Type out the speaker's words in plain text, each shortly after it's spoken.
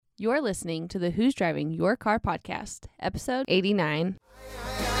You're listening to the Who's Driving Your Car podcast, episode 89.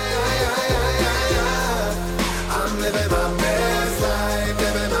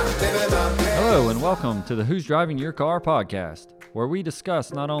 Hello and welcome to the Who's Driving Your Car podcast, where we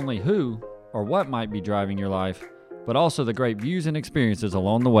discuss not only who or what might be driving your life, but also the great views and experiences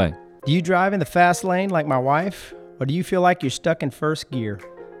along the way. Do you drive in the fast lane like my wife, or do you feel like you're stuck in first gear?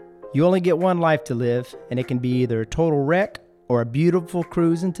 You only get one life to live, and it can be either a total wreck or a beautiful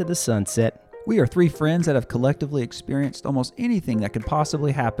cruise into the sunset. We are three friends that have collectively experienced almost anything that could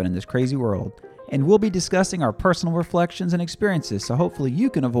possibly happen in this crazy world, and we'll be discussing our personal reflections and experiences so hopefully you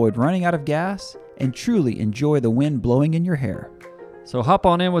can avoid running out of gas and truly enjoy the wind blowing in your hair. So hop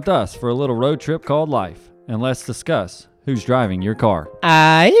on in with us for a little road trip called life, and let's discuss who's driving your car.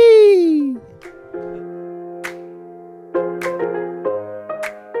 Aye.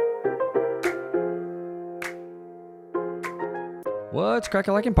 What's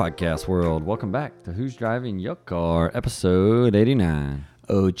cracking like in podcast world? Welcome back to Who's Driving Your Car, episode 89.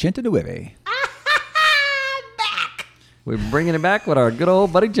 89. We're bringing it back with our good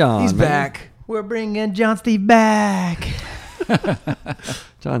old buddy John. He's man. back. We're bringing John Steve back.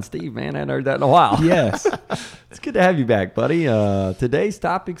 John Steve, man, I hadn't heard that in a while. Yes. It's good to have you back, buddy. Today's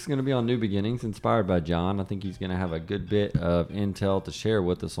topic's going to be on new beginnings, inspired by John. I think he's going to have a good bit of intel to share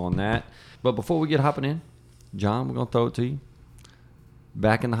with us on that. But before we get hopping in, John, we're going to throw it to you.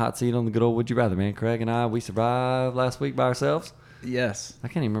 Back in the hot seat on the good old Would You Rather, man. Craig and I, we survived last week by ourselves. Yes. I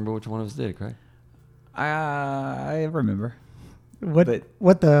can't even remember which one of us did, Craig. I remember. What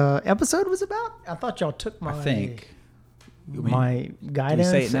But the episode was about? I thought y'all took my I think. my guidance.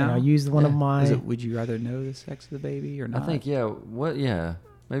 Say it now? And I used one of my. Is it, would you rather know the sex of the baby or not? I think, yeah,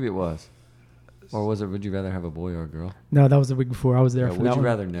 maybe it was. Or was it Would You Rather Have a Boy or a girl? No, that was the week before. I was there Yeah, for Would that You one.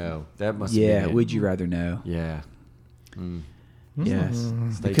 Rather Know? That must be Yeah, it. would you rather know? Yeah. Mm. Yes.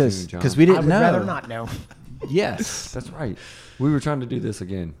 Stay Because tuned, John. we I didn't would know. rather not know. Yes. That's right. We were trying to do this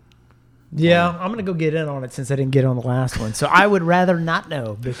again. Yeah, I'm going to go get in on it since I didn't get on the last one. So I would rather not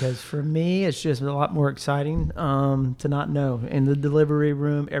know because for me, it's just a lot more exciting to not know. In the delivery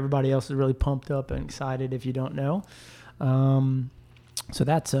room, everybody else is really pumped up and excited if you don't know. So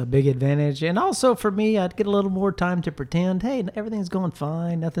that's a big advantage. And also for me, I'd get a little more time to pretend, hey, everything's going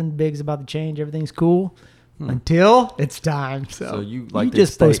fine. Nothing big's about to change. Everything's cool. Until it's time. So you like to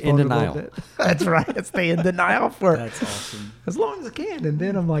just stay in postpone it a little denial. bit. That's right. I stay in denial for That's awesome. as long as I can. And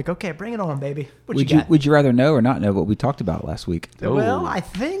then I'm like, okay, bring it on, baby. What Would you got? would you rather know or not know what we talked about last week? Well, Oh. I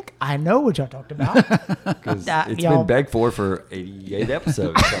think I know what y'all talked about. Because it's y'all- been begged for 88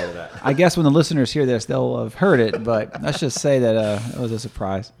 episodes. all of that. I guess when the listeners hear this, they'll have heard it, but let's just say that it was a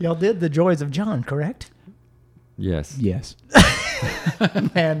surprise. Y'all did the joys of John, correct? Yes. Yes.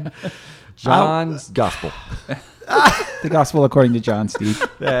 And John's Gospel. The gospel according to John, Steve.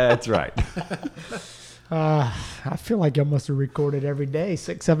 That's right. I feel like y'all must have recorded every day,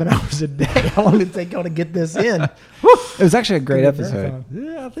 6-7 hours a day. How long did it take y'all to get this in? It was actually a great Good episode. marathon.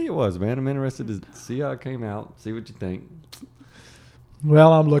 Yeah, I think it was, man. I'm interested to see how it came out, see what you think.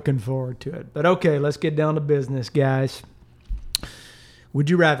 Well, I'm looking forward to it. But okay, let's get down to business, guys. Would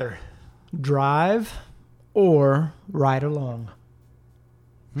you rather drive or ride along?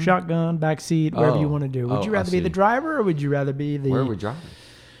 Shotgun, backseat, whatever you want to do. Would you I rather be the see. driver or would you rather be Where are the we driving?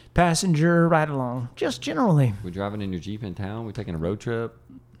 passenger ride along? Just generally. We driving in your Jeep in town? We taking a road trip?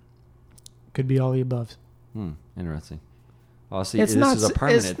 Could be all the above. Interesting. Oh, see, It's this not. is a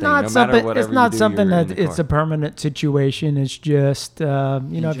permanent It's thing. not No something. matter whatever It's not you do, something you're in that the it's car. a permanent situation. It's just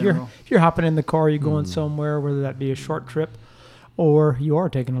if you're hopping in the car, you're going somewhere, whether that be a short trip, or you are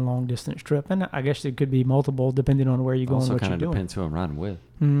taking a long distance trip, and I guess it could be multiple depending on where you're going, Also what you're kind of doing. depends who I'm riding with.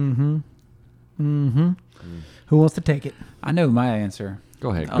 Who wants to take it? I know my answer. Go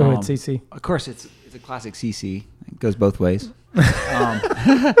ahead. Go ahead, Um, CC. Of course, it's a classic CC. It goes both ways.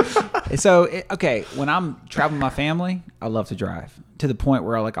 Okay, when I'm traveling with my family, I love to drive to the point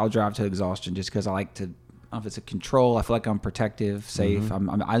where I'll drive to exhaustion just because I like to. I don't know if it's a control. I feel like I'm protective, safe.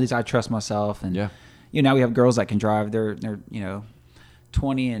 At least I trust myself. And Yeah. now we have girls that can drive. They're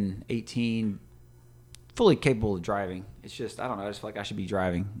 20 and 18, fully capable of driving. It's just I don't know. I just feel like I should be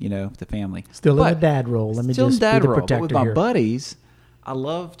driving. With the family. Still in But- the dad role. Let me Still just be dad the role, but protector with my here. buddies, I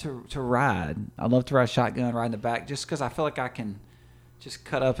love to ride. I love to ride shotgun, ride in the back, just because I feel like I can just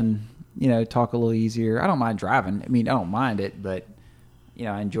cut up and talk a little easier. I don't mind driving. I mean, I don't mind it, but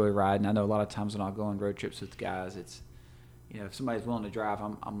I enjoy riding. I know a lot of times when I'll go on road trips with guys, it's if somebody's willing to drive,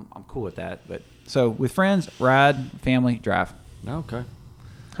 I'm cool with that. But so with friends, ride, family, drive. Okay.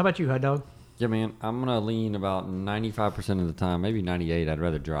 How about you, hot dog? Yeah, man. I'm going to lean about 95% of the time, maybe 98. I'd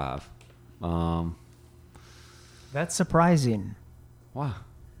rather drive. That's surprising. Wow.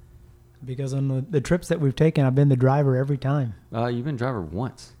 Because on the trips that we've taken, I've been the driver every time. You've been driver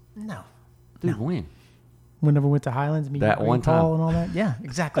once. No. Dude, when? Whenever we went to Highlands, me That and one time. Paul and all that. Yeah,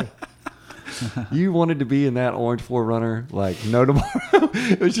 exactly. You wanted to be in that orange 4Runner like no tomorrow.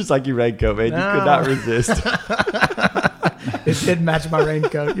 It was just like your raincoat, man. You could not resist. It did match my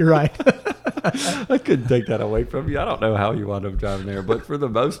raincoat. You're right. I couldn't take that away from you. I don't know how you wound up driving there, but for the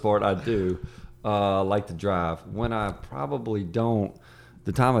most part, I do like to drive. When I probably don't,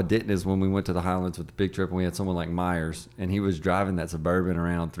 the time I didn't is when we went to the Highlands with the big trip and we had someone like Myers, and he was driving that Suburban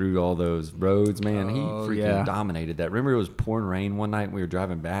around through all those roads, man. He freaking dominated that. Remember, it was pouring rain one night and we were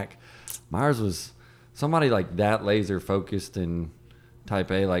driving back. Myers was somebody like that, laser focused and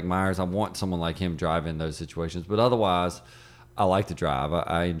type A like Myers. I want someone like him driving those situations, but otherwise, I like to drive.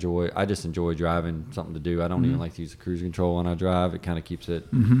 I just enjoy driving, something to do. I don't even like to use the cruise control when I drive. It kind of keeps it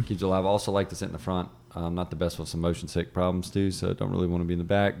alive. I also like to sit in the front. I'm not the best with some motion sick problems too, so I don't really want to be in the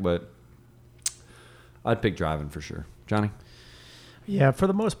back, but I'd pick driving for sure. Johnny? Yeah, for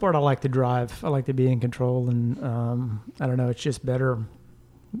the most part, I like to drive. I like to be in control, and I don't know, it's just better.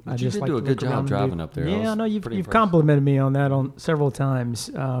 I just do a good job driving up there. Yeah, I know you've complimented me on that on several times.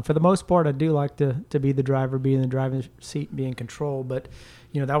 For the most part, I do like to be the driver, be in the driving seat, be in control. But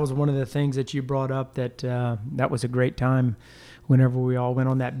that was one of the things that you brought up that was a great time. Whenever we all went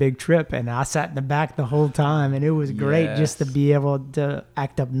on that big trip, and I sat in the back the whole time, and it was great just to be able to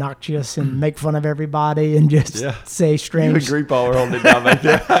act obnoxious and make fun of everybody and just say strange. You and Paul were holding it down back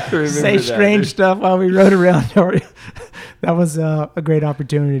there. Say strange stuff while we rode around. That was a great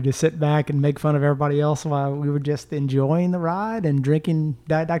opportunity to sit back and make fun of everybody else while we were just enjoying the ride and drinking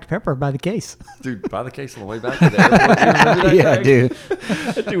Diet Dr. Pepper by the case. Dude, by the case on the way back to the airport. Yeah, dude.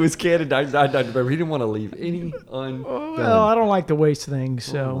 That dude was canning Diet Dr. Pepper. He didn't want to leave any undone. Well, I don't like to waste things,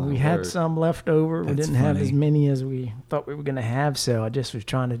 so we had some left over. We didn't have as many as we thought we were going to have, so I just was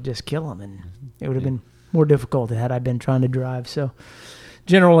trying to just kill them, and it would have been more difficult had I been trying to drive. So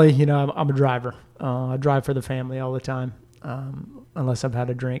generally, I'm a driver. I drive for the family all the time. Unless I've had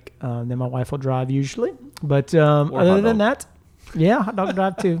a drink, then my wife will drive usually. But other than that, hot dog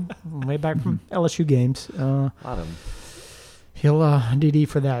drive too. Way back from LSU games. He'll DD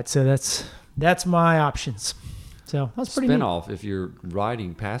for that. So that's my options. So that's pretty neat. Spinoff. If you're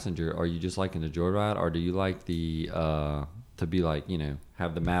riding passenger, are you just liking the joyride, or do you like the to be like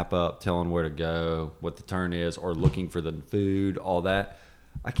have the map up, telling where to go, what the turn is, or looking for the food, all that?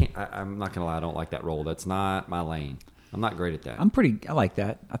 I'm not gonna lie. I don't like that role. That's not my lane. I'm not great at that. I like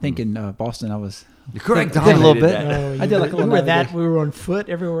that. I think in Boston I was. Correct. I did a little bit. I did like a little we were on foot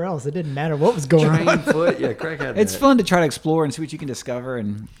everywhere else. It didn't matter what was going on. Foot. Yeah, Craig had It's fun to try to explore and see what you can discover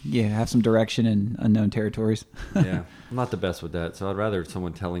and have some direction in unknown territories. Yeah. I'm not the best with that, so I'd rather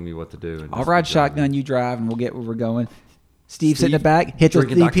someone telling me what to do. I'll ride shotgun, you drive, and we'll get where we're going. Steve sit in the back, hit the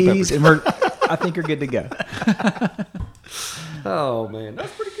DPs, and I think you're good to go. Oh, man.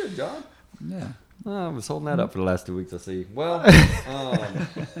 That's pretty good, John. Yeah. I was holding that up for the last 2 weeks, I see. Well,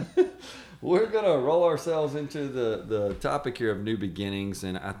 we're going to roll ourselves into the topic here of new beginnings,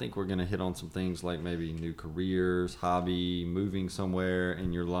 and I think we're going to hit on some things like maybe new careers, hobby, moving somewhere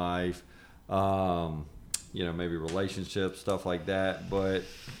in your life, maybe relationships, stuff like that. But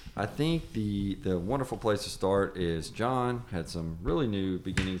I think the wonderful place to start is John had some really new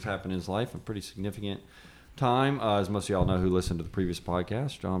beginnings happen in his life, a pretty significant time. As most of y'all know who listened to the previous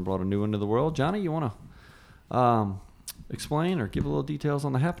podcast, John brought a new one to the world. Johnny, you want to explain or give a little details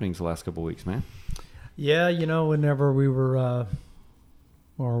on the happenings the last couple of weeks, man? Yeah, whenever we were,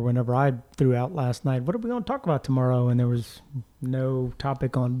 or whenever I threw out last night, what are we going to talk about tomorrow? And there was no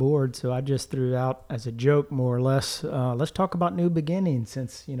topic on board, so I just threw out as a joke, more or less, let's talk about new beginnings,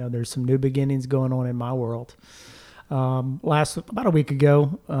 since, there's some new beginnings going on in my world. About a week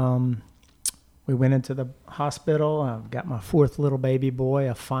ago, we went into the hospital. I've got my fourth little baby boy.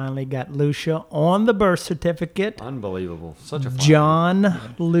 I finally got Lucia on the birth certificate. Unbelievable. Such a fun John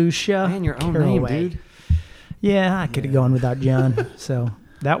name. Lucia. Man, your own Caraway. name, dude. Yeah, I could have gone without John. So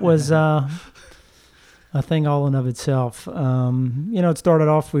that was a thing all in of itself. It started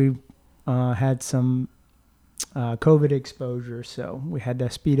off, we had some COVID exposure, so we had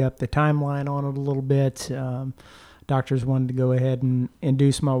to speed up the timeline on it a little bit. Doctors wanted to go ahead and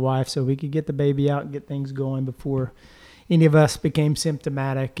induce my wife so we could get the baby out and get things going before any of us became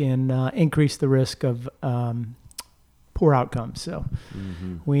symptomatic and increased the risk of poor outcomes. So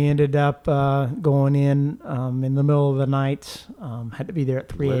we ended up going in the middle of the night. Had to be there at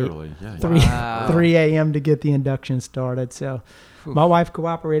 3 a.m. to get the induction started. So my wife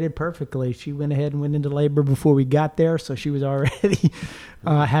cooperated perfectly. She went ahead and went into labor before we got there, so she was already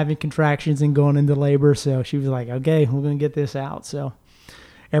having contractions and going into labor. So she was like, okay, we're going to get this out. So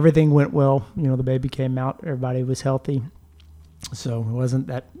everything went well. The baby came out. Everybody was healthy. So it wasn't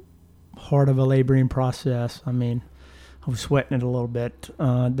that hard of a laboring process. I mean, I was sweating it a little bit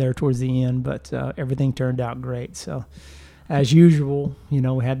there towards the end, but everything turned out great. So as usual,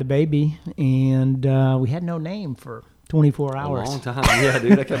 we had the baby, and we had no name for 24 hours. A long time. Yeah,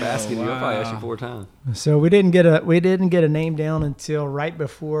 dude. I kept asking you. I probably asked you 4 times. So we didn't get a name down until right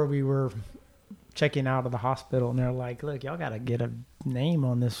before we were checking out of the hospital, and they're like, "Look, y'all got to get a name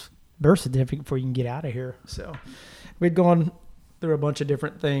on this birth certificate before you can get out of here." So we'd gone through a bunch of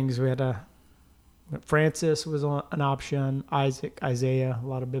different things. We had Francis was an option, Isaac, Isaiah, a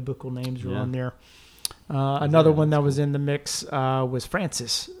lot of biblical names were on there. Another one that was in the mix was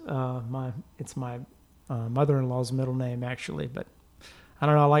Francis. It's my mother-in-law's middle name, actually, but I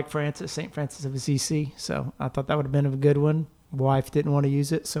don't know. I like Francis, St. Francis of Assisi, so I thought that would have been a good one. Wife didn't want to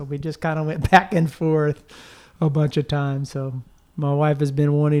use it, so we just kind of went back and forth a bunch of times. So my wife has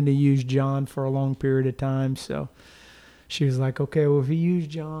been wanting to use John for a long period of time, so she was like, "Okay, well, if you use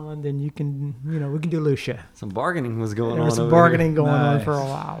John, then you can, we can do Lucia." Some bargaining was going on. There was some over bargaining here. going on for a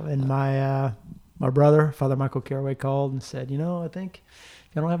while, and my brother, Father Michael Caraway, called and said, "I think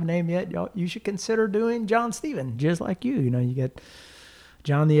you don't have a name yet. You should consider doing John Stephen, just like you. You get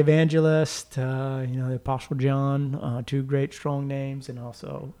John the Evangelist, the Apostle John, 2 great strong names, and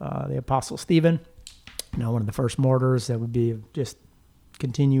also the Apostle Stephen. One of the first martyrs. That would be just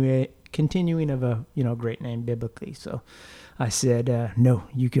continuing of a great name biblically." So I said, "No,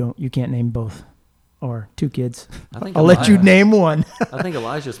 you can't name both or 2 kids. I'll let you name one." I think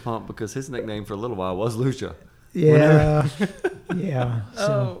Elijah's pumped because his nickname for a little while was Lucia. Yeah, yeah.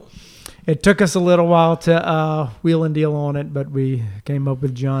 So it took us a little while to wheel and deal on it, but we came up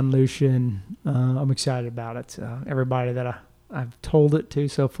with John Lucia, and I'm excited about it. Everybody that I've told it to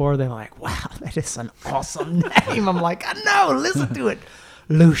so far, they're like, "Wow, that is an awesome name." I'm like, "I know, listen to it.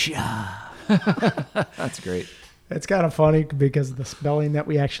 Lucia." That's great. It's kind of funny because the spelling that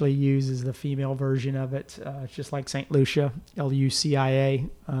we actually use is the female version of it. It's just like St. Lucia, Lucia.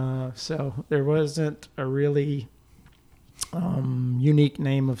 So there wasn't a really unique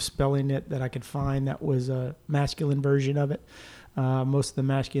name of spelling it that I could find that was a masculine version of it. Most of the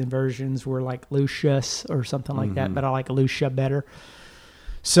masculine versions were like Lucius or something like that, but I like Lucia better.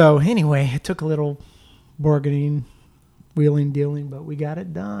 So anyway, it took a little bargaining, wheeling, dealing, but we got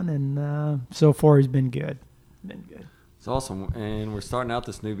it done, and so far he's been good. It's awesome. And we're starting out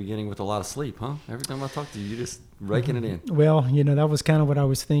this new beginning with a lot of sleep, huh? Every time I talk to you, you're just raking it in. Well, that was kind of what I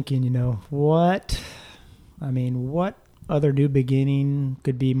was thinking, what other new beginning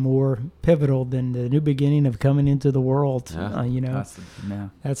could be more pivotal than the new beginning of coming into the world? Yeah.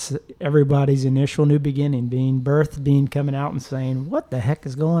 That's everybody's initial new beginning, being birthed, coming out and saying, "What the heck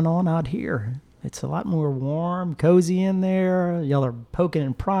is going on out here? It's a lot more warm, cozy in there. Y'all are poking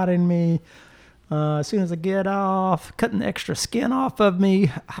and prodding me. As soon as I get off, cutting the extra skin off of me.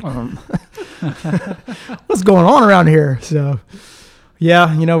 I don't know what's going on around here." So,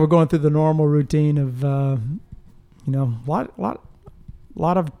 yeah, we're going through the normal routine of,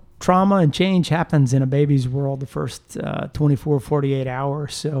 lot of trauma and change happens in a baby's world the first 24, 48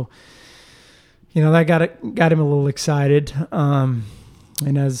 hours. So, that got him a little excited. And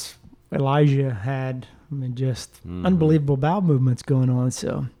as Elijah had, just unbelievable bowel movements going on.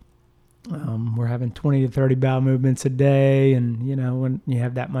 So, we're having 20 to 30 bowel movements a day, and when you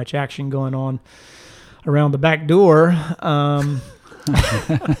have that much action going on around the back door,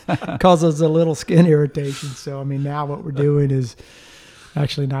 causes a little skin irritation. So now what we're doing is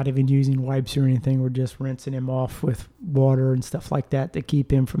actually not even using wipes or anything. We're just rinsing him off with water and stuff like that to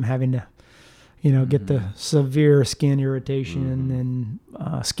keep him from having to get the severe skin irritation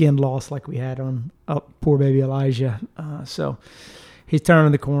and skin loss like we had on poor baby Elijah. So he's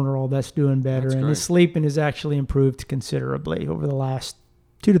turning the corner. All that's doing better. That's and great. His sleeping has actually improved considerably over the last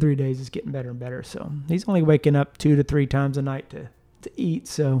 2 to 3 days. It's getting better and better. So he's only waking up 2 to 3 times a night to eat.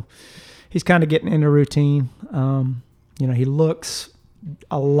 So he's kind of getting in a routine. He looks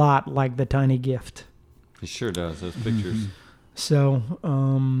a lot like the tiny gift. He sure does. Those pictures. So,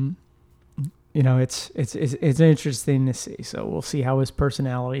 it's interesting to see. So we'll see how his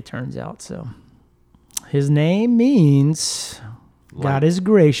personality turns out. So his name means God is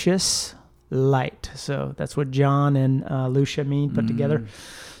gracious, light. So that's what John and Lucia mean put together.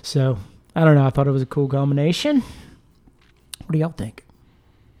 So I don't know. I thought it was a cool combination. What do y'all think?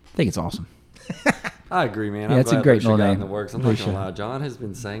 I think it's awesome. I agree, man. Yeah, I'm it's a glad great Lucia little got in name. the works. I'm not Lucia. gonna lie. John has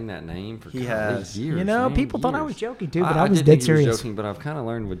been saying that name for He has. years. People thought I was joking too, but I was did dead think he serious. was joking, but I've kind of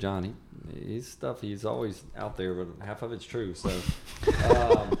learned with John. his stuff, he's always out there, but half of it's true. So,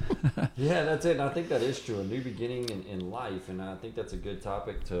 yeah, that's it. And I think that is true. A new beginning in life. And I think that's a good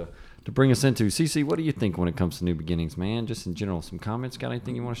topic to bring us into. CC, what do you think when it comes to new beginnings, man? Just in general, some comments? Got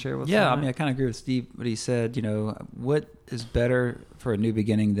anything you want to share with us? Yeah, I on mean, I that? kind of agree with Steve, what he said. You know, what is better for a new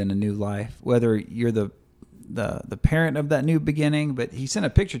beginning than a new life? Whether you're the parent of that new beginning, but he sent a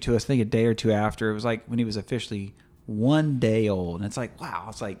picture to us, I think a day or two after. It was like when he was officially 1 day old. And it's like, wow.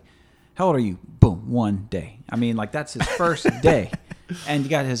 It's like, how old are you? Boom, 1 day. I mean, like that's his first day. And you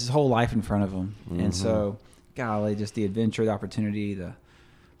got his whole life in front of him. And so, golly, just the adventure, the opportunity, the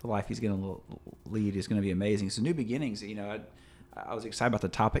life he's going to lead is going to be amazing. So new beginnings, you know, I was excited about the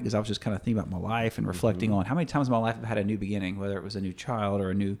topic because I was just kind of thinking about my life and reflecting on how many times in my life I've had a new beginning, whether it was a new child or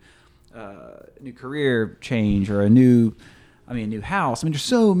a new career change or a new house. I mean, there's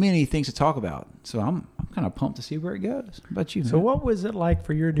so many things to talk about. So I'm kind of pumped to see where it goes. How about you, man? So what was it like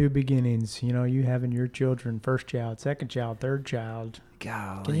for your new beginnings? You know, you having your children, first child, second child, third child.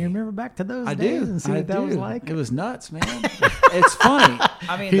 Golly. Can you remember back to those I days do. and see I what that was do. like? It was nuts, man. It's funny.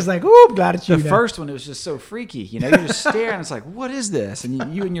 I mean, He's like, "Ooh, glad it's you." the now." first one, it was just so freaky. You know, you're just staring. It's like, what is this?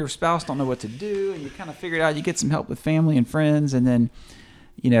 And you and your spouse don't know what to do. And you kind of figure it out. You get some help with family and friends. And then,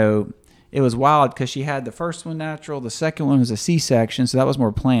 you know, it was wild because she had the first one natural. The second one was a C-section. So that was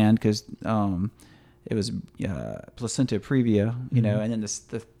more planned because it was placenta previa, you know. And then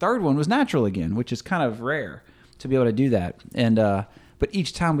the third one was natural again, which is kind of rare to be able to do that. And but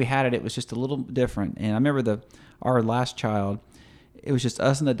each time we had it, it was just a little different. And I remember our last child, it was just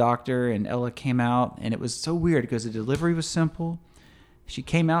us and the doctor, and Ella came out, and it was so weird because the delivery was simple. She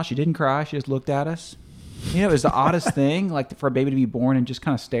came out, she didn't cry, she just looked at us. You know, it was the oddest thing, like for a baby to be born and just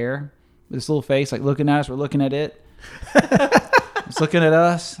kind of stare with this little face, like looking at us, we're looking at it. It's looking at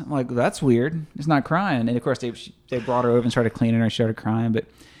us. I'm like, that's weird. It's not crying. And of course, they brought her over and started cleaning her and she started crying, but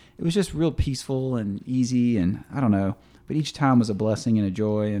it was just real peaceful and easy, and I don't know. But each time was a blessing and a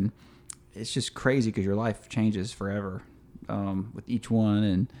joy, and it's just crazy because your life changes forever with each one,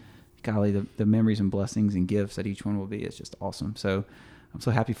 and golly, the memories and blessings and gifts that each one will be. It's just awesome. So I'm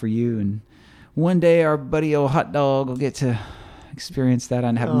so happy for you, and one day our buddy old Hot Dog will get to experience that.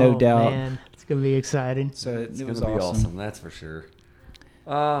 I have no doubt. Man, it's gonna be exciting. So It's it going was to be awesome. awesome, that's for sure.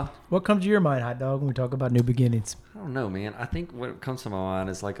 What comes to your mind, Hot Dog, when we talk about new beginnings? I don't know, man. I think what comes to my mind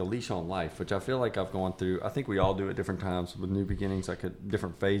is like a leash on life, which I feel like I've gone through. I think we all do at different times with new beginnings, like at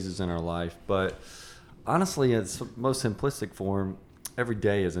different phases in our life. But honestly, its most simplistic form, every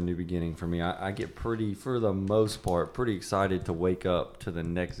day is a new beginning for me. I get for the most part, pretty excited to wake up to the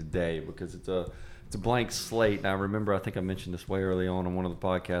next day because it's a blank slate. And I remember, I think I mentioned this way early on one of the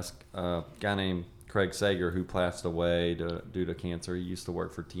podcasts, a guy named Craig Sager, who passed away due to cancer. He used to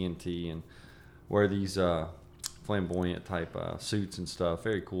work for TNT and wear these flamboyant type suits and stuff.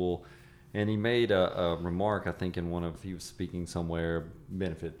 Very cool. And he made a remark, I think, he was speaking somewhere,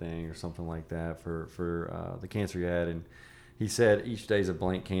 benefit thing or something like that for the cancer he had. And he said, each day is a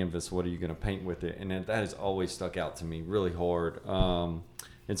blank canvas. What are you going to paint with it? And that has always stuck out to me really hard.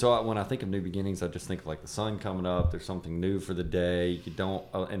 And so when I think of new beginnings, I just think of like the sun coming up. There's something new for the day. You don't,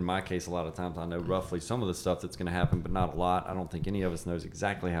 in my case, a lot of times I know roughly some of the stuff that's going to happen, but not a lot. I don't think any of us knows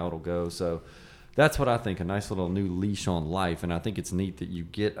exactly how it'll go. So that's what I think, a nice little new leash on life. And I think it's neat that you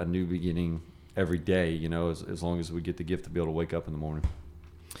get a new beginning every day, you know, as long as we get the gift to be able to wake up in the morning.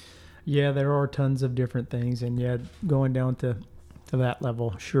 Yeah, there are tons of different things. And yeah, going down to that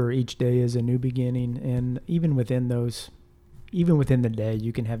level, sure, each day is a new beginning. And even within the day,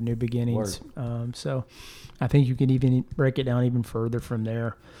 you can have new beginnings. So I think you can even break it down even further from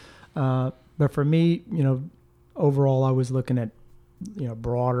there. But for me, you know, overall, I was looking at, you know,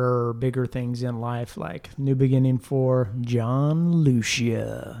 broader, bigger things in life, like new beginning for John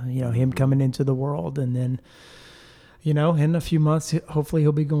Lucia, you know, him coming into the world. And then, you know, in a few months, hopefully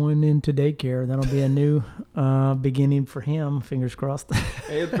he'll be going into daycare. That'll be a new beginning for him. Fingers crossed.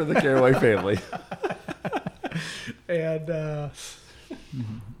 And for the Caraway family. And,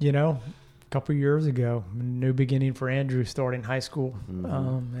 you know, a couple years ago, new beginning for Andrew starting high school.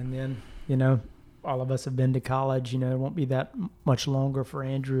 And then, you know, all of us have been to college. You know, it won't be that much longer for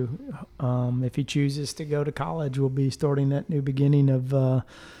Andrew. If he chooses to go to college, we'll be starting that new beginning of,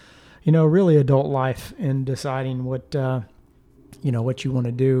 you know, really adult life and deciding what, you know, what you want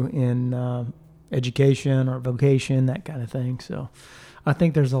to do in education or vocation, that kind of thing. So I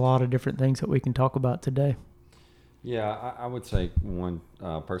think there's a lot of different things that we can talk about today. Yeah, I would say one,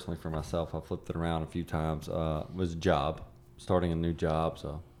 personally for myself, I flipped it around a few times, was a job, starting a new job,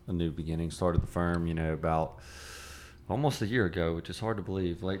 so a new beginning. Started the firm, you know, about almost a year ago, which is hard to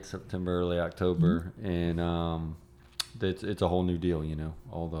believe, late September, early October, and it's a whole new deal, you know,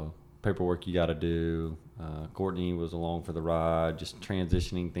 all paperwork you got to do. Courtney was along for the ride, just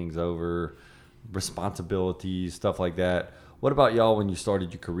transitioning things over, responsibilities, stuff like that. What about y'all when you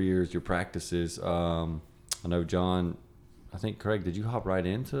started your careers, your practices? I know John, I think Craig, did you hop right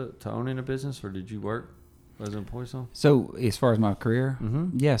into owning a business, or did you work as an employee? So as far as my career,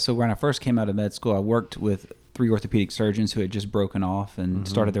 yeah. So when I first came out of med school, I worked with 3 orthopedic surgeons who had just broken off and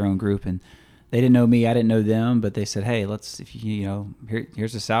started their own group, and they didn't know me, I didn't know them, but they said, "Hey,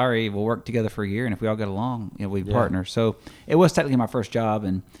 here's the salary. We'll work together for a year, and if we all get along, we partner." So it was technically my first job,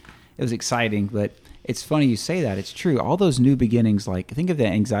 and it was exciting. But it's funny you say that. It's true. All those new beginnings, like think of the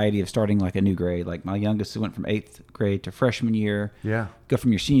anxiety of starting like a new grade. Like my youngest went from 8th grade to freshman year. Yeah. Go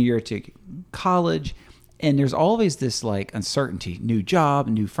from your senior year to college, and there's always this like uncertainty: new job,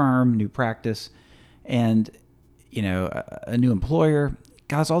 new firm, new practice, and a new employer.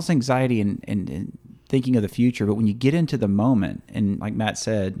 Guys, all this anxiety and thinking of the future. But when you get into the moment, and like Matt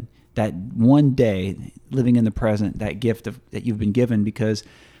said, that one day living in the present, that gift that you've been given, because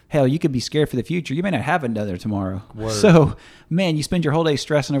hell, you could be scared for the future. You may not have another tomorrow. Word. So, man, you spend your whole day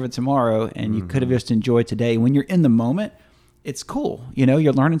stressing over tomorrow, and you could have just enjoyed today. When you're in the moment, it's cool.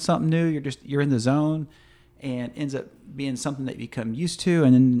 You're learning something new. You're in the zone, and ends up being something that you become used to,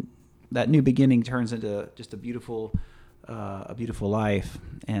 and then that new beginning turns into just a beautiful life.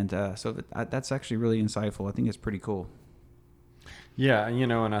 And so that's actually really insightful. I think it's pretty cool. Yeah,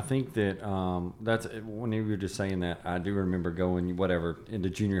 and I think that that's when you were just saying that, I do remember going into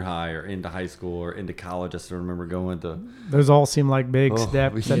junior high or into high school or into college. I still remember going to. Those all seem like big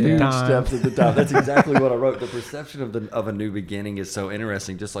steps at the time. Steps at the time. That's exactly what I wrote. The perception of a new beginning is so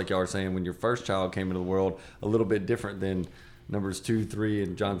interesting. Just like y'all were saying, when your first child came into the world, a little bit different than numbers 2, 3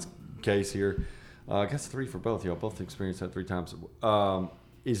 in John's case here. I guess 3 for both y'all. Both experienced that 3 times.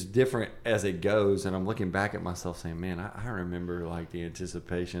 Is different as it goes, and I'm looking back at myself saying, man, I remember like the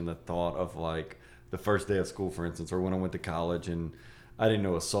anticipation, the thought of like the first day of school, for instance, or when I went to college and I didn't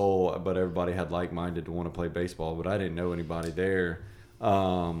know a soul, but everybody had like-minded to want to play baseball, but I didn't know anybody there,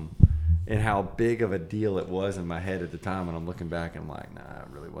 and how big of a deal it was in my head at the time. And I'm looking back and I'm like, nah, it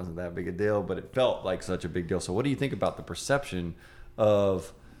really wasn't that big a deal, but it felt like such a big deal. So what do you think about the perception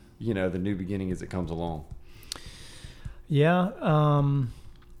of the new beginning as it comes along? Yeah.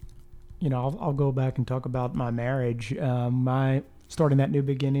 I'll go back and talk about my marriage. My starting that new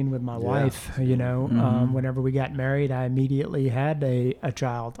beginning with my wife. Whenever we got married, I immediately had a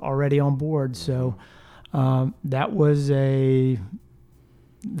child already on board. So that was a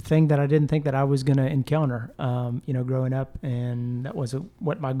thing that I didn't think that I was going to encounter. Growing up, and that wasn't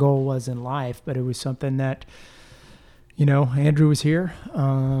what my goal was in life. But it was something that, Andrew was here,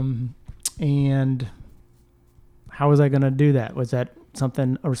 and how was I going to do that? Was that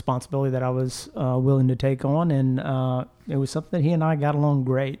a responsibility that I was willing to take on? And it was something that he and I got along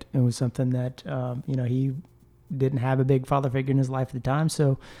great. It was something that, he didn't have a big father figure in his life at the time.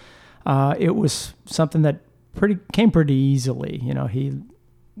 So it was something that came pretty easily. He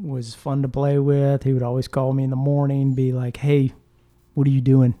was fun to play with. He would always call me in the morning, be like, "Hey, what are you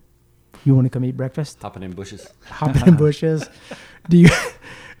doing? You want to come eat breakfast?" Hopping in bushes. Do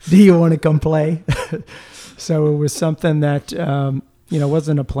you want to come play? So it was something that,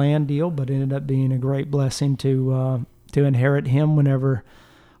 wasn't a planned deal, but ended up being a great blessing to inherit him whenever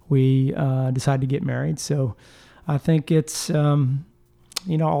we decided to get married. So I think it's,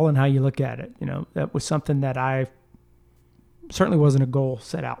 all in how you look at it. That was something that I certainly wasn't a goal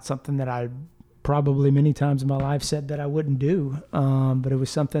set out, something that I probably many times in my life said that I wouldn't do. But it was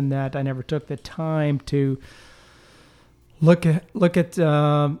something that I never took the time to look at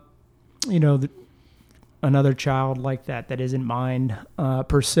another child like that isn't mine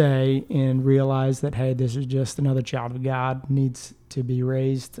per se, and realize that, hey, this is just another child of God, needs to be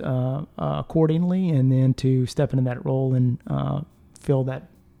raised accordingly, and then to step into that role and fill that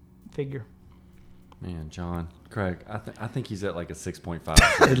figure. Man, John, Craig, I think he's at like a 6.5.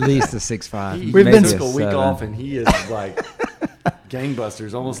 At least a 6.5. We've been a week off, and he is like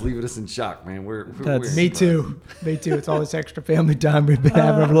gangbusters, almost leaving us in shock, man. We're Me too. It's all this extra family time we've been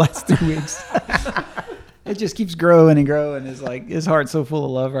having over the last 2 weeks. It just keeps growing and growing. It's like his heart's so full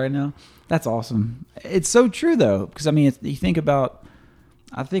of love right now. That's awesome. It's so true though, because you think about.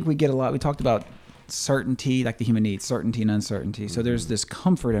 I think we get a lot. We talked about certainty, like the human needs, certainty and uncertainty. So there's this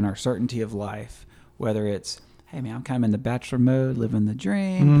comfort in our certainty of life, whether it's, hey man, I'm kind of in the bachelor mode, living the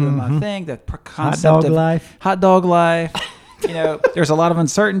dream, doing my thing. That concept hot dog life. There's a lot of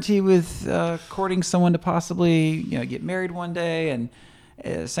uncertainty with courting someone to possibly, get married one day. And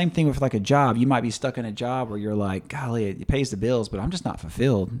same thing with like a job. You might be stuck in a job where you're like, golly, it pays the bills, but I'm just not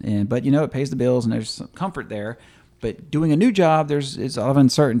fulfilled. But it pays the bills, and there's some comfort there. But doing a new job, there's a lot of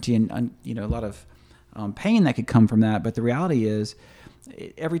uncertainty and a lot of pain that could come from that. But the reality is,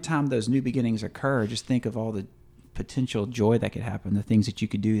 every time those new beginnings occur, just think of all the potential joy that could happen, the things that you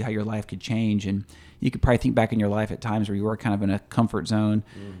could do, how your life could change. And you could probably think back in your life at times where you were kind of in a comfort zone,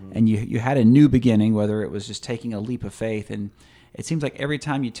 and you had a new beginning, whether it was just taking a leap of faith. And it seems like every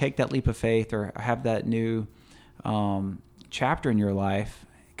time you take that leap of faith or have that new chapter in your life,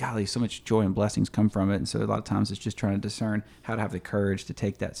 golly, so much joy and blessings come from it. And so a lot of times it's just trying to discern how to have the courage to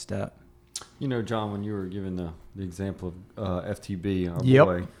take that step. You know, John, when you were giving the example of FTB, our Yep.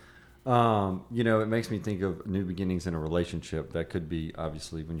 boy, it makes me think of new beginnings in a relationship. That could be,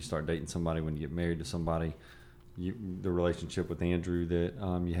 obviously, when you start dating somebody, when you get married to somebody, the relationship with Andrew that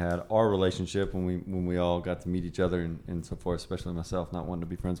you had, our relationship when we all got to meet each other and so forth, especially myself, not wanting to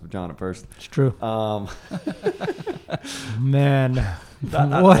be friends with John at first. It's true. Man,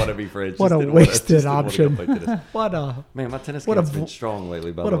 I want to be friends. What a Just didn't wanna- wasted just didn't wanna go option. play tennis. What a Man, my tennis What a game's been vo- strong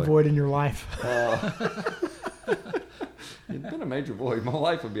lately, by what the a way. void in your life. It's been a major void. My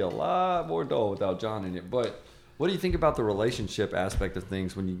life would be a lot more dull without John in it. But what do you think about the relationship aspect of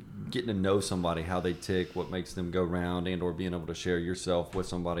things when you getting to know somebody, how they tick, what makes them go round, and or being able to share yourself with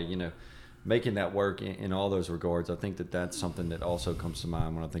somebody, making that work in all those regards? I think that's something that also comes to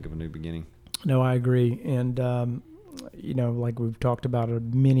mind when I think of a new beginning. No, I agree. And, like we've talked about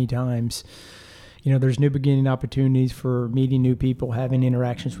it many times, there's new beginning opportunities for meeting new people, having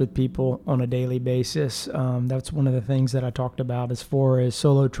interactions with people on a daily basis. That's one of the things that I talked about as far as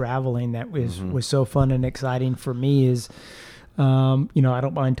solo traveling that was so fun and exciting for me is, I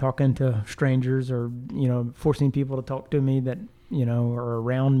don't mind talking to strangers or, forcing people to talk to me that, are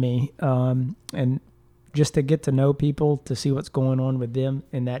around me. And just to get to know people, to see what's going on with them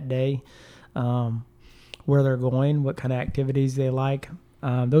in that day, where they're going, what kind of activities they like.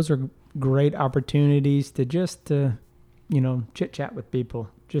 Those are great opportunities to just chit chat with people,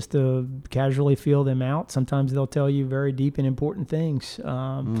 just to casually feel them out. Sometimes they'll tell you very deep and important things,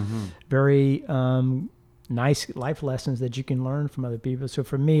 very nice life lessons that you can learn from other people. So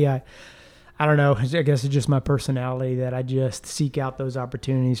for me, I don't know, I guess it's just my personality that I just seek out those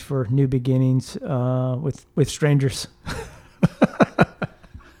opportunities for new beginnings with strangers.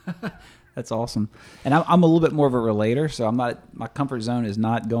 That's awesome. And I'm a little bit more of a relator, so my comfort zone is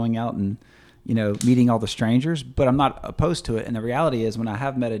not going out and, meeting all the strangers, but I'm not opposed to it. And the reality is when I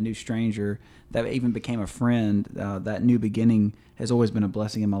have met a new stranger that even became a friend, that new beginning has always been a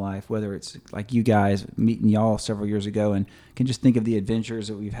blessing in my life, whether it's like you guys meeting y'all several years ago and can just think of the adventures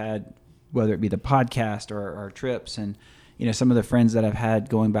that we've had, whether it be the podcast or our trips and, some of the friends that I've had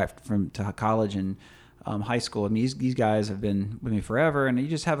going back to college and high school. I mean, these guys have been with me forever, and you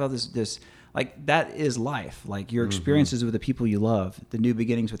just have all this like that is life. Like your experiences with the people you love, the new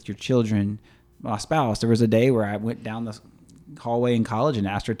beginnings with your children, my spouse. There was a day where I went down the hallway in college and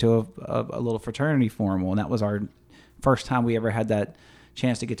asked her to a little fraternity formal, and that was our first time we ever had that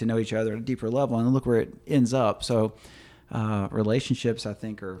chance to get to know each other at a deeper level. And look where it ends up. So relationships, I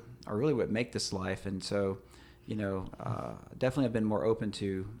think, are really what make this life. And so, definitely I've been more open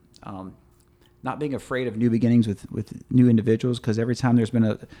to not being afraid of new beginnings with new individuals, because every time there's been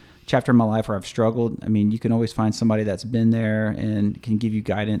a chapter in my life where I've struggled, I mean, you can always find somebody that's been there and can give you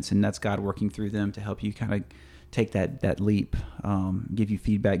guidance, and that's God working through them to help you kind of take that leap, give you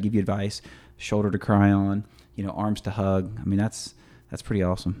feedback, give you advice, shoulder to cry on, arms to hug. I mean, that's pretty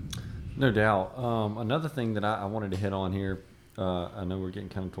awesome. No doubt. Another thing that I wanted to hit on here, I know we're getting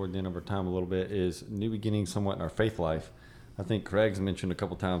kind of toward the end of our time a little bit, is new beginnings somewhat in our faith life. I think Craig's mentioned a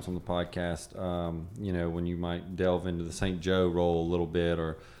couple times on the podcast, when you might delve into the St. Joe role a little bit,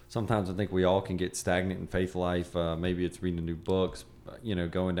 or sometimes I think we all can get stagnant in faith life. Maybe it's reading new books,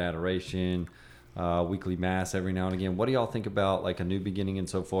 going to adoration, weekly mass every now and again. What do y'all think about like a new beginning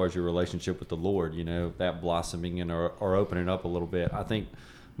insofar as your relationship with the Lord, that blossoming and or opening up a little bit? I think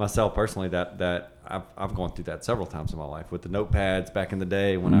myself personally that I've gone through that several times in my life with the notepads back in the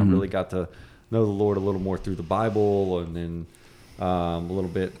day when I really got to know the Lord a little more through the Bible, and then a little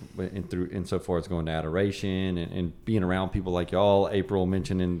bit insofar as going to adoration and being around people like y'all. April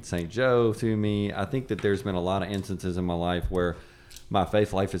mentioning St. Joe to me. I think that there's been a lot of instances in my life where my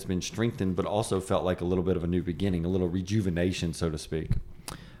faith life has been strengthened, but also felt like a little bit of a new beginning, a little rejuvenation, so to speak.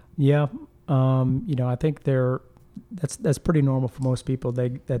 Yeah. I think that's pretty normal for most people.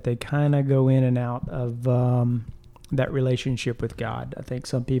 That they kind of go in and out of that relationship with God. I think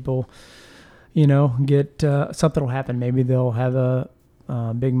some people, get something will happen. Maybe they'll have a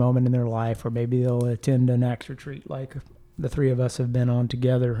big moment in their life, or maybe they'll attend an Acts retreat like the three of us have been on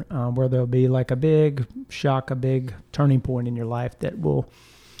together, where there'll be like a big shock, a big turning point in your life that will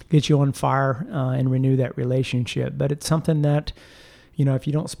get you on fire and renew that relationship. But it's something that, if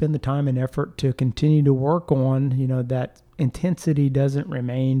you don't spend the time and effort to continue to work on, that intensity doesn't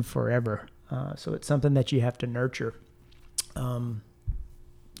remain forever. So it's something that you have to nurture,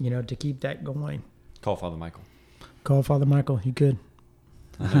 to keep that going. Call Father Michael. Call Father Michael. You could.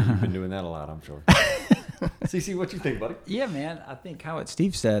 I know you've been doing that a lot, I'm sure. CC, what you think, buddy? Yeah, man. I think how what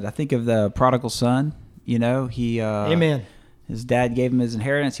Steve said. I think of the prodigal son. He Amen. His dad gave him his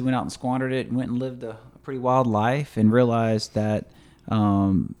inheritance. He went out and squandered it and went and lived a pretty wild life and realized that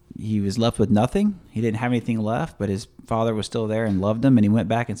he was left with nothing. He didn't have anything left, but his father was still there and loved him. And he went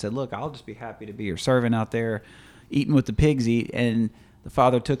back and said, look, I'll just be happy to be your servant out there eating what the pigs eat. And the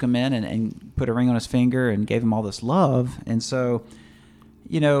father took him in and put a ring on his finger and gave him all this love. And so,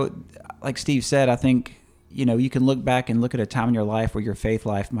 like Steve said, I think, you can look back and look at a time in your life where your faith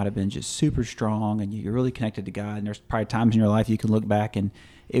life might have been just super strong and you're really connected to God. And there's probably times in your life you can look back and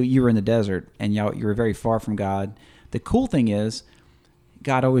you were in the desert and you were very far from God. The cool thing is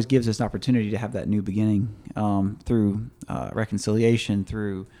God always gives us an opportunity to have that new beginning through reconciliation,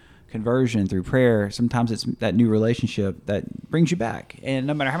 through conversion, through prayer. Sometimes it's that new relationship that brings you back. And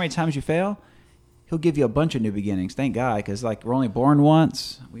no matter how many times you fail, He'll give you a bunch of new beginnings. Thank God, because we're only born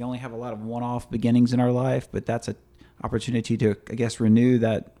once. We only have a lot of one-off beginnings in our life, but that's an opportunity to, I guess, renew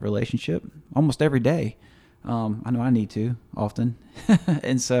that relationship almost every day. I know I need to often.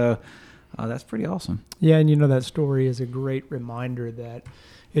 And so that's pretty awesome. Yeah, and that story is a great reminder that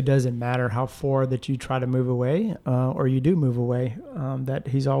it doesn't matter how far that you try to move away or you do move away, that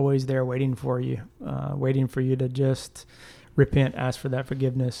He's always there waiting for you to just repent, ask for that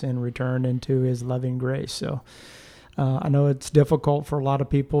forgiveness, and return into His loving grace. So I know it's difficult for a lot of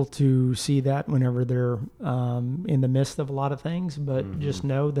people to see that whenever they're in the midst of a lot of things, but just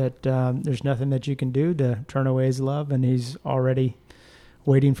know that there's nothing that you can do to turn away His love, and He's already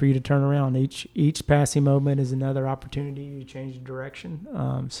waiting for you to turn around. Each passing moment is another opportunity to change the direction.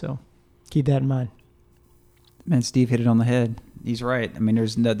 So keep that in mind. Man, Steve hit it on the head. He's right. I mean,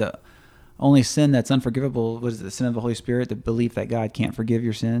 there's the only sin that's unforgivable was the sin of the Holy Spirit, the belief that God can't forgive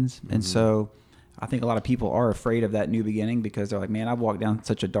your sins. And so I think a lot of people are afraid of that new beginning because they're like, man, I've walked down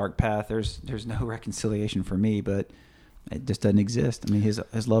such a dark path. There's no reconciliation for me, but it just doesn't exist. I mean,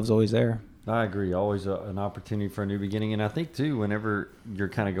 his love's always there. I agree. Always an opportunity for a new beginning. And I think, too, whenever you're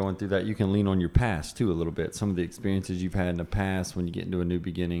kind of going through that, you can lean on your past, too, a little bit. Some of the experiences you've had in the past when you get into a new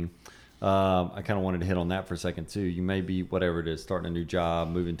beginning. I kind of wanted to hit on that for a second, too. You may be, whatever it is, starting a new job,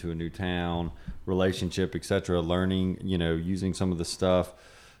 moving to a new town, relationship, etc., learning, using some of the stuff.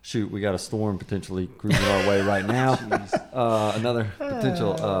 Shoot, we got a storm potentially cruising our way right now. Another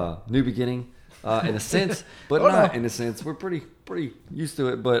potential new beginning. In a sense, but not in a sense. We're pretty used to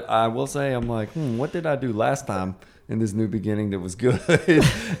it. But I will say, I'm like, what did I do last time in this new beginning that was good?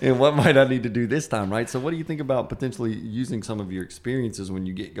 And what might I need to do this time, right? So what do you think about potentially using some of your experiences when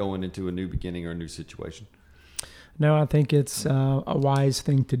you get going into a new beginning or a new situation? No, I think it's a wise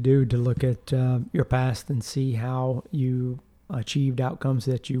thing to do to look at your past and see how you achieved outcomes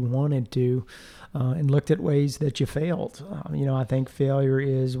that you wanted to, and looked at ways that you failed. I think failure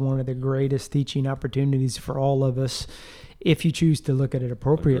is one of the greatest teaching opportunities for all of us if you choose to look at it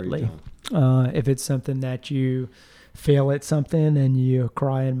appropriately. If it's something that you fail at something and you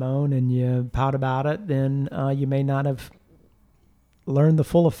cry and moan and you pout about it, then you may not have learned the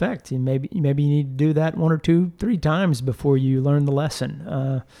full effect. And maybe you need to do that 1 or 2, 3 times before you learn the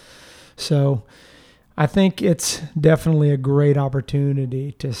lesson. So I think it's definitely a great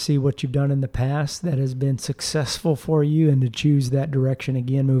opportunity to see what you've done in the past that has been successful for you and to choose that direction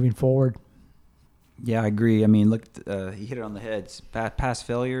again moving forward. Yeah, I agree. I mean, look, he hit it on the head. Past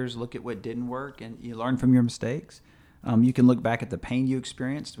failures, look at what didn't work, and you learn from your mistakes. You can look back at the pain you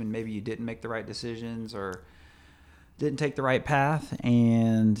experienced when maybe you didn't make the right decisions or didn't take the right path,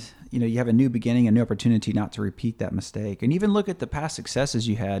 and you have a new beginning, a new opportunity not to repeat that mistake. And even look at the past successes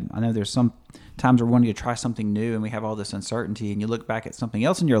you had. I know there's some times we're wanting to try something new and we have all this uncertainty, and you look back at something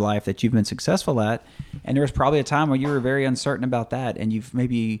else in your life that you've been successful at, and there was probably a time where you were very uncertain about that, and you've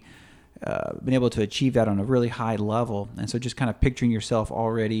maybe been able to achieve that on a really high level. And so just kind of picturing yourself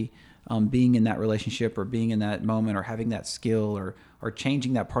already being in that relationship or being in that moment or having that skill or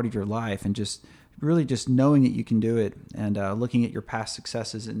changing that part of your life, and just really just knowing that you can do it, and looking at your past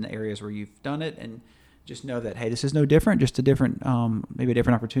successes in the areas where you've done it, and just know that, hey, this is no different, just a different, maybe a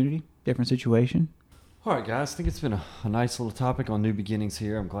different opportunity, different situation. All right, guys, I think it's been a nice little topic on new beginnings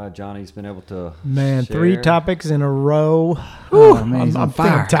here. I'm glad Johnny's been able to share. 3 topics in a row. Oh, man, I'm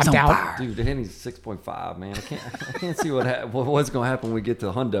feeling tapped out. Dude, the Henny's 6.5, man. I can't see what's going to happen when we get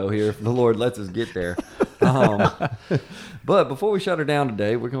to Hundo here, if the Lord lets us get there. But before we shut her down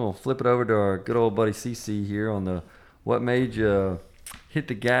today, we're going to flip it over to our good old buddy CC here on the what made you hit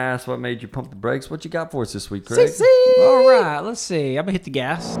the gas, what made you pump the brakes. What you got for us this week, Craig? CC! All right, let's see. I'm gonna hit the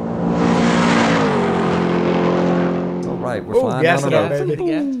gas. All right, we're Oh, flying gas down it on up, our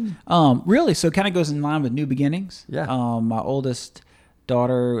baby. Really, so it kind of goes in line with new beginnings. Yeah. My oldest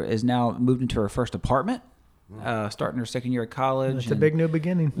daughter is now moved into her first apartment, starting her second year of college. It's a and big new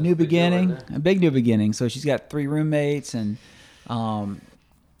beginning. new big deal right beginning, there. a big new beginning. So she's got 3 roommates, and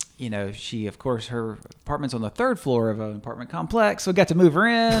she, of course, her apartment's on the 3rd floor of an apartment complex. So we got to move her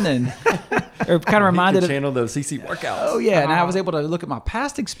in, and or kind of reminded of. channel those CC workouts. Oh yeah, and I was able to look at my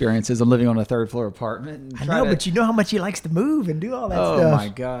past experiences of living on a 3rd floor apartment. And I try know, to- but you know how much he likes to move and do all that Oh stuff. my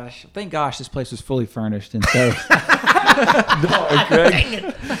gosh! Thank gosh this place was fully furnished, and so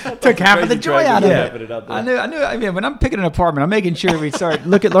Craig. Took half of the Crazy joy Craig out is of it. having it out there. I knew. I mean, when I'm picking an apartment, I'm making sure we start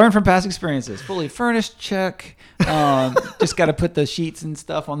learn from past experiences. Fully furnished, check. Just got to put the sheets and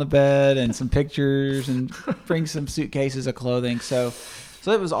stuff on the bed and some pictures and bring some suitcases of clothing. So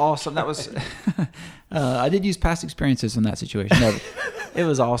it was awesome. That was. I did use past experiences in that situation. No, it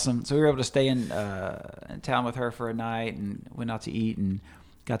was awesome. So we were able to stay in town with her for a night and went out to eat and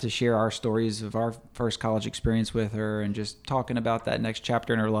got to share our stories of our first college experience with her and just talking about that next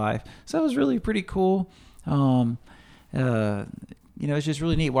chapter in her life. So it was really pretty cool. It's just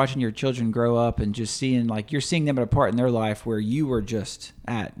really neat watching your children grow up and just seeing, like, you're seeing them at a part in their life where you were just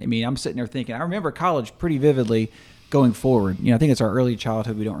at. I mean, I'm sitting there thinking, I remember college pretty vividly going forward. I think it's our early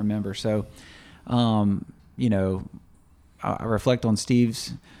childhood we don't remember. So, I reflect on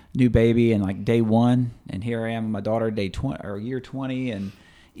Steve's new baby and like day 1, and here I am with my daughter day 20 or year 20, and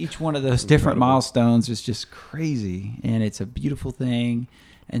each one of those different milestones is just crazy, and it's a beautiful thing.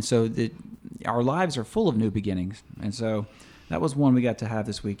 And so our lives are full of new beginnings, and so that was one we got to have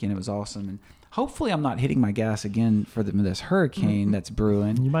this weekend. It was awesome, and hopefully I'm not hitting my gas again for this hurricane that's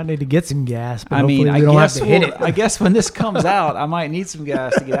brewing. You might need to get some gas, but I mean, hopefully we don't have to hit it. I guess when this comes out, I might need some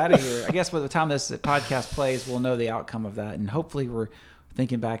gas to get out of here. I guess by the time this podcast plays, we'll know the outcome of that, and hopefully we're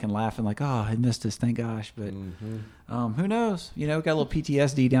thinking back and laughing like, oh, I missed this, thank gosh. But who knows? Got a little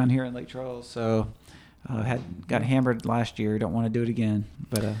PTSD down here in Lake Charles, so got hammered last year. Don't want to do it again,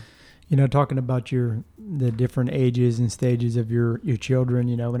 but. Talking about the different ages and stages of your children,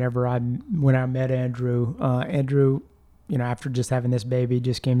 when I met Andrew, after just having this baby,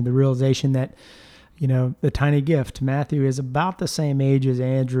 just came to the realization that, the tiny gift, Matthew, is about the same age as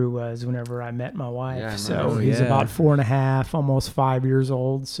Andrew was whenever I met my wife. Yeah, I so remember. he's about 4.5, almost 5 years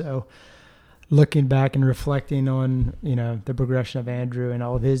old. So looking back and reflecting on, the progression of Andrew and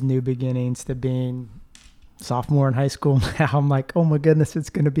all of his new beginnings to being sophomore in high school now, I'm like, oh my goodness, it's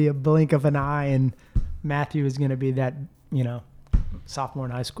going to be a blink of an eye, and Matthew is going to be that, sophomore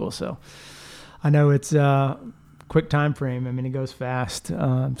in high school. So I know it's a quick time frame. I mean, it goes fast.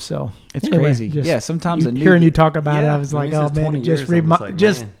 So It's anyway, crazy. just Yeah, sometimes hearing you talk about it, I was When like, he oh says man, 20 it just years, I'm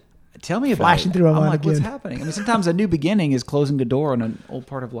just like, man. Tell me about flashing it. through my I'm mind like, what's again. happening? I mean, sometimes a new beginning is closing the door on an old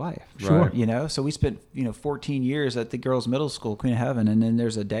part of life. Sure. So we spent 14 years at the girls' middle school, Queen of Heaven, and then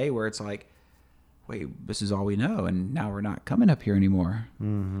there's a day where it's like, wait, this is all we know, and now we're not coming up here anymore.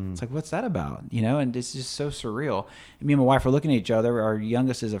 Mm-hmm. It's like, what's that about? And it's just so surreal. And me and my wife are looking at each other. Our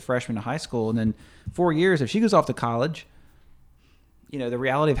youngest is a freshman in high school, and then 4 years, if she goes off to college, the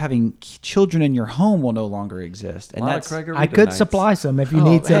reality of having children in your home will no longer exist. And that's, I could supply some if you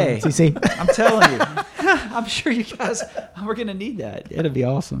need some. hey. CC. I'm telling you, I'm sure you guys, we're going to need that. It'll be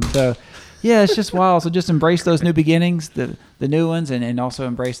awesome. So, yeah, it's just wild. So just embrace those new beginnings, the new ones, and also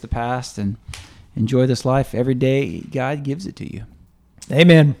embrace the past and enjoy this life every day. God gives it to you.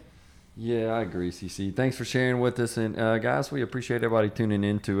 Amen. Yeah, I agree, CC. Thanks for sharing with us. And guys, we appreciate everybody tuning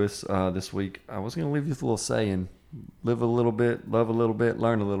in to us this week. I was going to leave you with a little saying, live a little bit, love a little bit,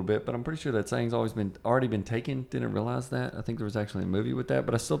 learn a little bit. But I'm pretty sure that saying's already been taken. Didn't realize that. I think there was actually a movie with that.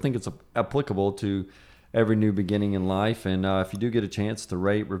 But I still think it's applicable to every new beginning in life. And if you do get a chance to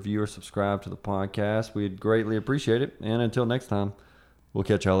rate, review, or subscribe to the podcast, we'd greatly appreciate it. And until next time, we'll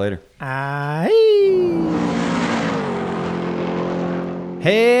catch y'all later.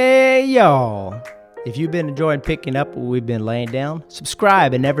 Hey, y'all. If you've been enjoying picking up what we've been laying down,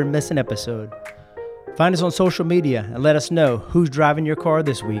 subscribe and never miss an episode. Find us on social media and let us know who's driving your car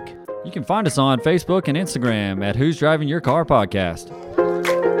this week. You can find us on Facebook and Instagram at Who's Driving Your Car Podcast.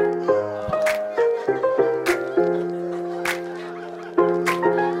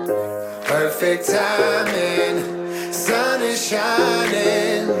 Perfect timing, sun is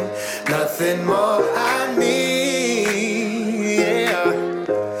shining, nothing more I need, yeah.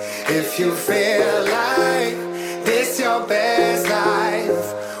 If you feel like this your best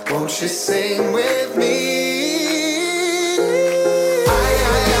life, won't you sing with me?